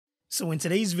So in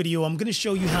today's video, I'm going to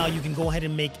show you how you can go ahead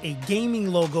and make a gaming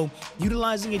logo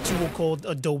utilizing a tool called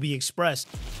Adobe Express.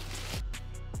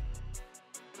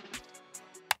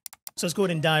 So let's go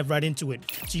ahead and dive right into it.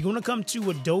 So you're going to come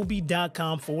to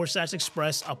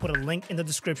adobe.com/express. I'll put a link in the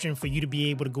description for you to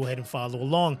be able to go ahead and follow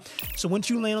along. So once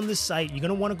you land on this site, you're going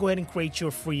to want to go ahead and create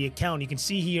your free account. You can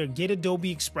see here, get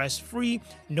Adobe Express free,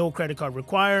 no credit card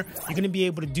required. You're going to be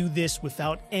able to do this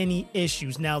without any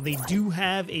issues. Now, they do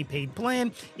have a paid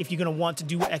plan. If you're going to want to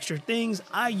do extra things,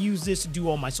 I use this to do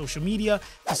all my social media,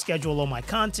 to schedule all my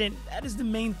content. That is the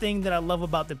main thing that I love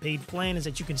about the paid plan, is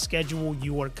that you can schedule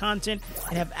your content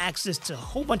and have access to a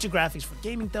whole bunch of graphics for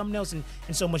gaming thumbnails and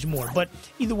so much more. But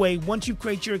either way, once you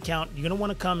create your account, you're going to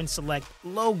want to come and select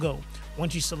logo.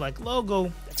 Once you select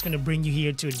logo, that's going to bring you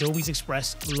here to Adobe's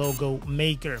Express Logo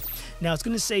Maker. Now it's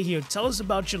going to say here, tell us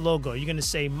about your logo. You're going to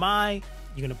say you're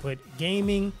going to put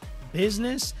gaming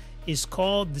business is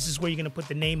called. This is where you're going to put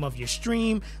the name of your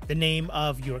stream, the name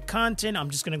of your content. I'm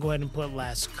just going to go ahead and put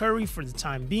Last Curry for the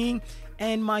time being.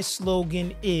 And my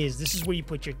slogan is, this is where you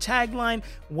put your tagline,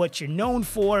 what you're known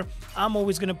for. I'm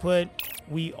always going to put,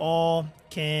 we all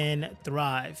can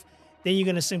thrive. Then you're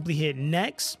going to simply hit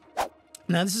next.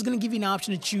 Now this is going to give you an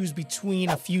option to choose between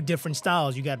a few different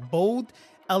styles. You got bold,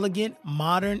 elegant,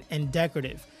 modern, and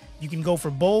decorative. You can go for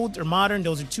bold or modern.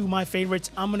 Those are two of my favorites.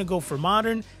 I'm going to go for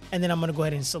modern, and then I'm going to go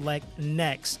ahead and select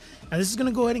next. Now, this is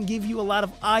going to go ahead and give you a lot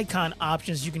of icon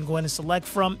options you can go ahead and select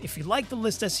from. If you like the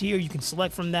list that's here, you can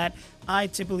select from that. I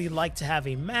typically like to have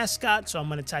a mascot, so I'm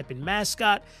going to type in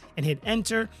mascot and hit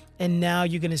enter. And now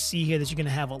you're going to see here that you're going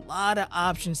to have a lot of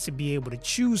options to be able to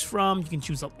choose from. You can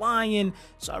choose a lion.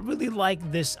 So I really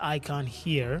like this icon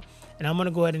here. And I'm going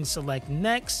to go ahead and select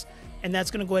next. And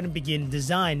that's going to go ahead and begin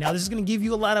design. Now, this is going to give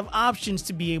you a lot of options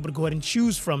to be able to go ahead and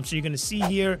choose from. So you're going to see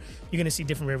here, you're going to see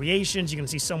different variations. You're going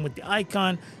to see some with the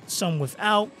icon, some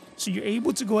without. So you're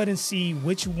able to go ahead and see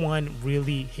which one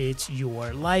really hits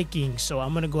your liking. So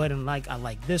I'm going to go ahead and I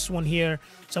like this one here.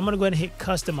 So I'm going to go ahead and hit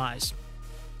customize.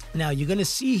 Now you're going to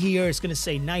see here, it's going to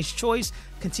say nice choice,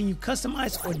 continue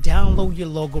customize, or download your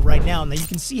logo right now. Now you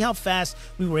can see how fast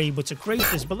we were able to create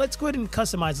this, but let's go ahead and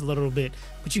customize a little bit.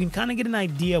 But you can kind of get an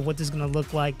idea of what this is going to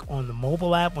look like on the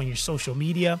mobile app, on your social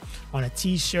media, on a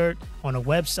t-shirt, on a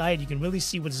website. You can really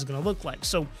see what this is going to look like.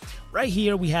 So right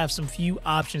here, we have some few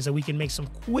options that we can make some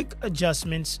quick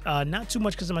adjustments, not too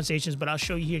much customizations, but I'll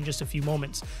show you here in just a few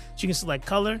moments. So you can select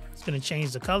color. It's going to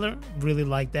change the color. Really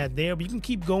like that there, but you can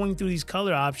keep going through these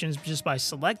color options just by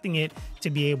selecting it to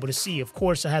be able to see. Of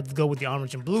course, I had to go with the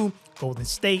orange and blue, Golden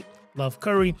State, Love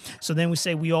Curry. So then we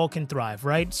say we all can thrive,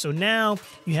 right? So now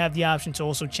you have the option to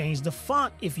also change the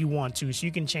font if you want to. So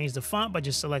you can change the font by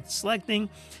just selecting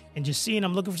and just seeing.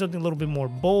 I'm looking for something a little bit more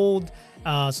bold.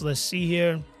 So let's see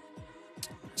here.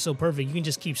 So perfect. You can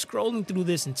just keep scrolling through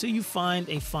this until you find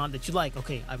a font that you like.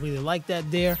 Okay, I really like that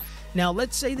there. Now,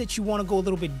 let's say that you want to go a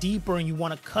little bit deeper and you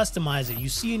want to customize it. You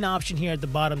see an option here at the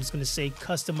bottom that's going to say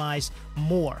customize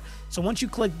more. So once you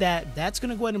click that, that's going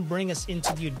to go ahead and bring us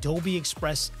into the Adobe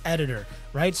Express editor,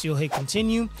 right? So you'll hit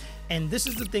continue. And this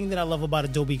is the thing that I love about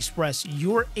Adobe Express.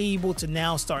 You're able to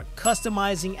now start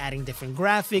customizing, adding different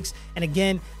graphics. And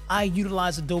again, I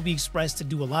utilize Adobe Express to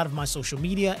do a lot of my social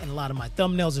media and a lot of my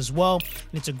thumbnails as well.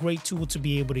 And it's a great tool to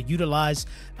be able to utilize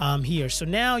here. So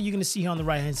now you're going to see here on the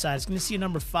right hand side, it's going to see a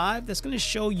number 5 that's going to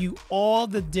show you all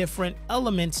the different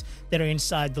elements that are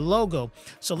inside the logo.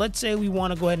 So let's say we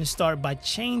want to go ahead and start by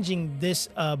changing this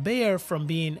bear from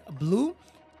being blue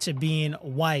to being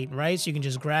white, right? So you can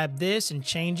just grab this and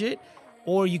change it,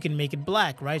 or you can make it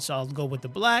black, right? So I'll go with the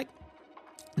black.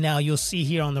 Now you'll see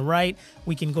here on the right,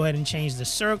 we can go ahead and change the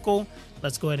circle.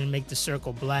 Let's go ahead and make the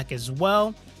circle black as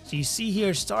well. So you see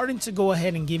here, starting to go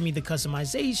ahead and give me the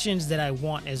customizations that I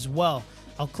want as well.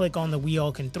 I'll click on the We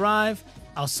All Can Thrive.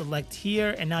 I'll select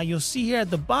here, and now you'll see here at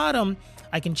the bottom,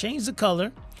 I can change the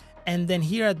color. And then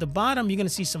here at the bottom, you're going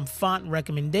to see some font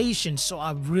recommendations. So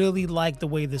I really like the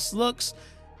way this looks,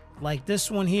 like this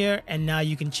one here. And now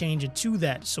you can change it to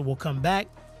that. So we'll come back.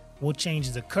 We'll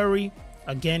change the curry.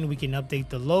 Again, we can update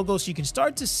the logo. So you can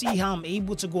start to see how I'm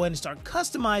able to go ahead and start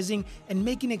customizing and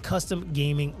making a custom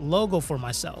gaming logo for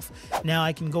myself. Now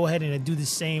I can go ahead and do the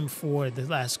same for the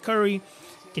Last Curry.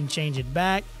 Can change it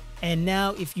back. And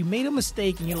now if you made a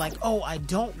mistake and you're like, oh, I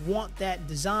don't want that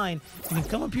design, you can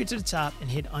come up here to the top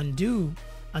and hit undo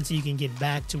until you can get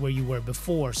back to where you were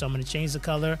before. So I'm going to change the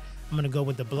color. I'm going to go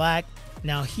with the black.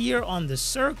 Now here on the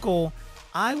circle,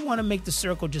 I want to make the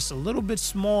circle just a little bit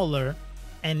smaller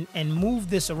and move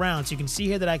this around. So you can see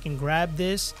here that I can grab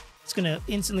this. It's going to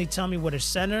instantly tell me what is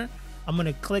center. I'm going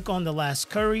to click on the Last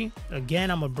Curry.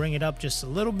 Again, I'm going to bring it up just a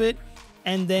little bit.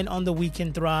 And then on the We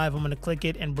Can Thrive, I'm going to click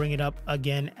it and bring it up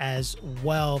again as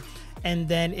well. And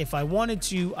then if I wanted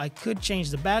to, I could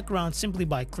change the background simply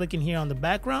by clicking here on the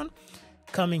background,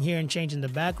 coming here and changing the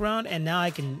background. And now I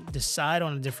can decide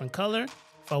on a different color.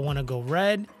 If I want to go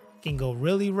red, I can go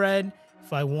really red.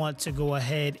 If I want to go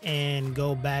ahead and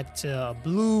go back to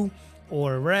blue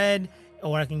or red,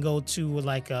 or I can go to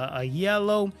like a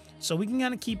yellow. So we can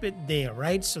kind of keep it there,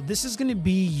 right? So this is going to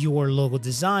be your logo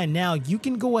design. Now you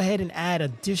can go ahead and add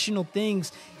additional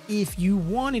things if you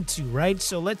wanted to, right?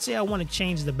 So let's say I want to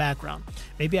change the background.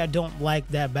 Maybe I don't like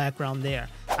that background there.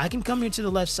 I can come here to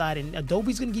the left side, and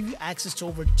Adobe's going to give you access to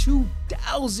over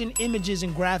 2,000 images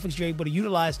and graphics you're able to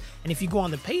utilize. And if you go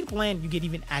on the paid plan, you get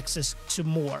even access to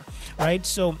more, right?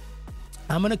 So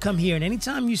I'm going to come here, and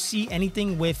anytime you see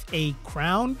anything with a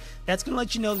crown, that's going to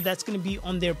let you know that that's going to be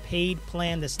on their paid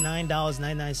plan. That's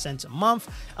 $9.99 a month.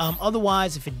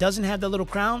 Otherwise, if it doesn't have that little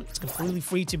crown, it's completely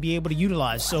free to be able to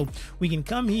utilize. So we can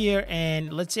come here,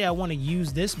 and let's say I want to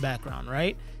use this background,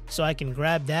 right? So I can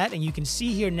grab that, and you can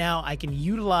see here now I can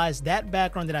utilize that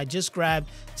background that I just grabbed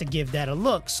to give that a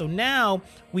look. So now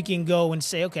we can go and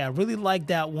say, okay, I really like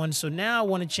that one. So now I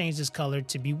want to change this color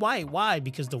to be white. Why?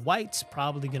 Because the white's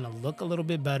probably going to look a little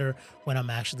bit better when I'm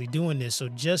actually doing this. So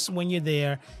just when you're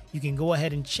there, you can go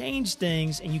ahead and change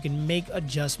things, and you can make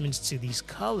adjustments to these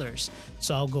colors.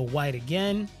 So I'll go white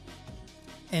again.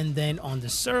 And then on the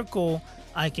circle,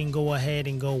 I can go ahead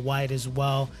and go white as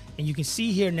well. And you can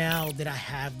see here now that I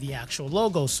have the actual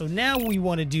logo. So now what we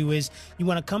want to do is you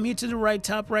want to come here to the right,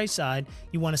 top right side.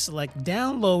 You want to select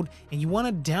download, and you want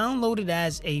to download it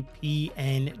as a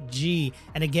PNG.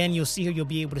 And again, you'll see here you'll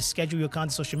be able to schedule your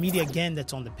content social media. Again,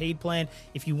 that's on the paid plan.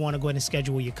 If you want to go ahead and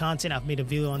schedule your content, I've made a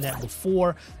video on that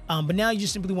before. But now you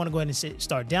just simply want to go ahead and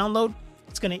start download.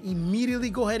 It's going to immediately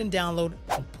go ahead and download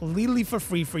completely for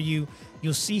free for you.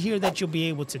 You'll see here that you'll be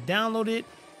able to download it.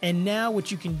 And now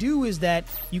what you can do is that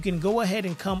you can go ahead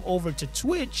and come over to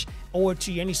Twitch or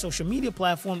to any social media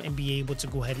platform and be able to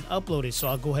go ahead and upload it. So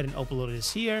I'll go ahead and upload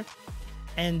this here.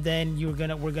 And then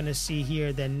we're gonna see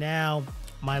here that now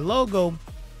my logo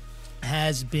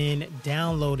has been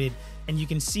downloaded. And you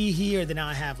can see here that now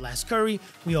I have Last Curry,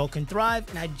 We All Can Thrive,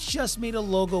 and I just made a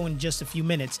logo in just a few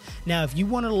minutes. Now, if you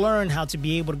want to learn how to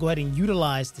be able to go ahead and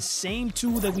utilize the same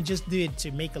tool that we just did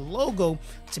to make a logo,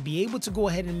 to be able to go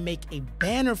ahead and make a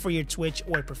banner for your Twitch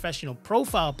or a professional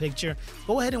profile picture,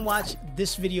 go ahead and watch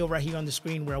this video right here on the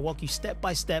screen where I walk you step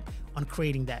by step on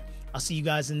creating that. I'll see you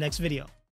guys in the next video.